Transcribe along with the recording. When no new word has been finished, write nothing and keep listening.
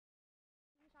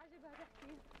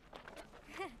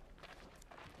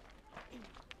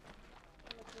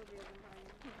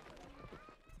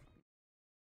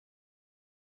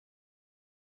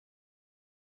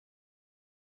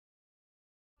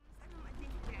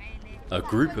A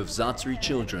group of Za'atari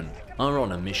children are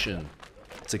on a mission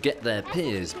to get their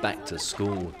peers back to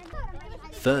school.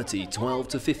 30 12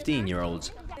 to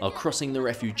 15-year-olds are crossing the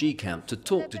refugee camp to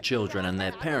talk to children and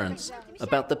their parents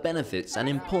about the benefits and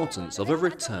importance of a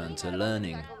return to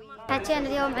learning. حكينا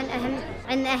اليوم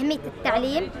عن أهمية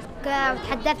التعليم،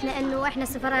 وتحدثنا إنه إحنا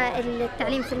سفراء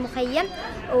التعليم في المخيم،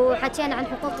 وحكينا عن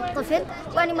حقوق الطفل،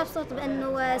 وأنا مبسوط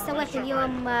بأنه سويت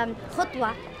اليوم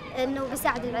خطوة إنه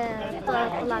بيساعد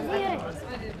الطلاب.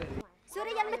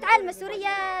 سوريا المتعلمة،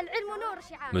 سوريا العلم ونور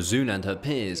شعار. Mazoon and her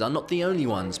peers are not the only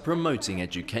ones promoting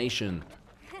education.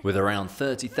 With around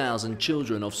 30,000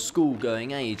 children of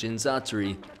school-going age in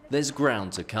Za'atari, there's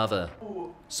ground to cover.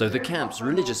 So the camp's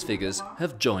religious figures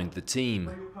have joined the team.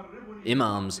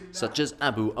 Imams such as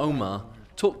Abu Omar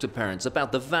talk to parents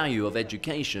about the value of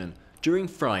education during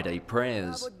Friday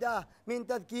prayers.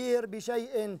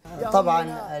 طبعا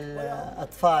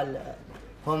الأطفال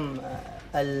هم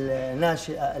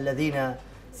الناشئة الذين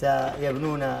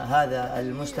سيبنون هذا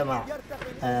المجتمع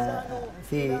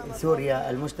في سوريا،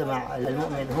 المجتمع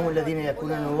المؤمن، هم الذين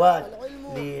يكونون نواة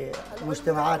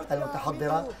للمجتمعات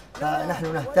المتحضرة،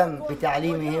 فنحن نهتم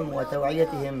بتعليمهم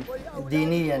وتوعيتهم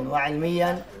دينيا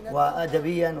وعلميا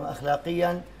وأدبيا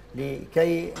وأخلاقيا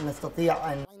لكي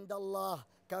نستطيع أن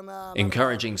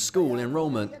Encouraging school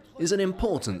enrollment is an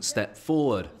important step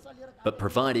forward, but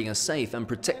providing a safe and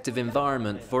protective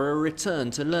environment for a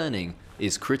return to learning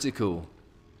is critical.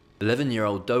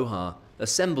 11-year-old Doha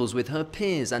assembles with her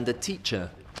peers and a teacher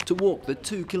to walk the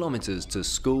 2 kilometers to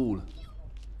school.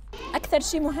 أكثر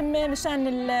شيء مهمة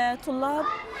مشان الطلاب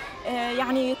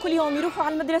يعني كل يوم يروحوا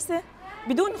على المدرسة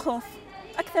بدون خوف،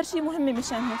 أكثر شيء مهمة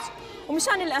مشان هيك،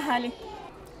 ومشان الأهالي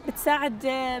بتساعد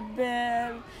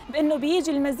بأنه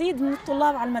بيجي المزيد من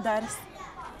الطلاب على المدارس،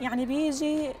 يعني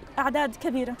بيجي أعداد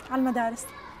كبيرة على المدارس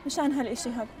مشان هالإشي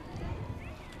هذا.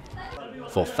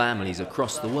 For families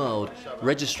across the world,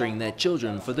 registering their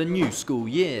children for the new school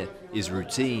year is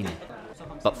routine.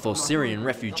 But for Syrian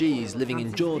refugees living in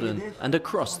Jordan and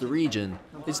across the region,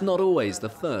 it's not always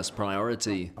the first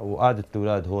priority. وقعدت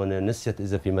الأولاد هون نسيت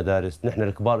إذا في مدارس، نحن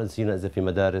الكبار نسينا إذا في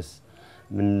مدارس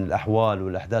من الأحوال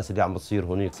والأحداث اللي عم بتصير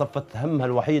هونيك. صفت همها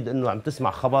الوحيد إنه عم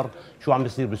تسمع خبر شو عم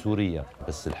بيصير بسوريا،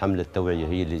 بس الحملة التوعية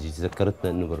هي اللي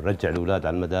ذكرتنا إنه بنرجع الأولاد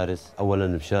على المدارس، أولاً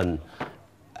مشان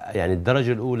يعني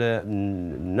الدرجة الأولى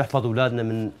نحفظ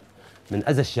أولادنا من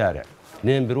أذى الشارع،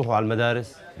 اثنين بيروحوا على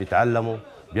المدارس بيتعلموا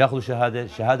بياخذوا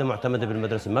شهادة معتمدة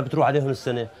بالمدرسة، ما بتروح عليهم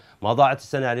السنة، ما ضاعت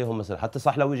السنة عليهم مثلا، حتى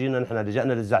صح لو اجينا نحن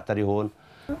لجأنا للزعتري هون.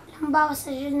 بابا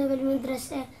سجلني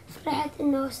بالمدرسة، فرحت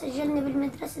إنه سجلني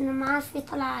بالمدرسة إنه ما عاد في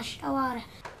طلع على الشوارع.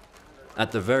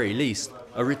 At the very least,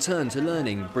 a return to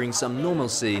learning brings some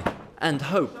normalcy and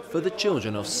hope for the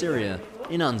children of Syria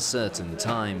in uncertain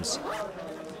times.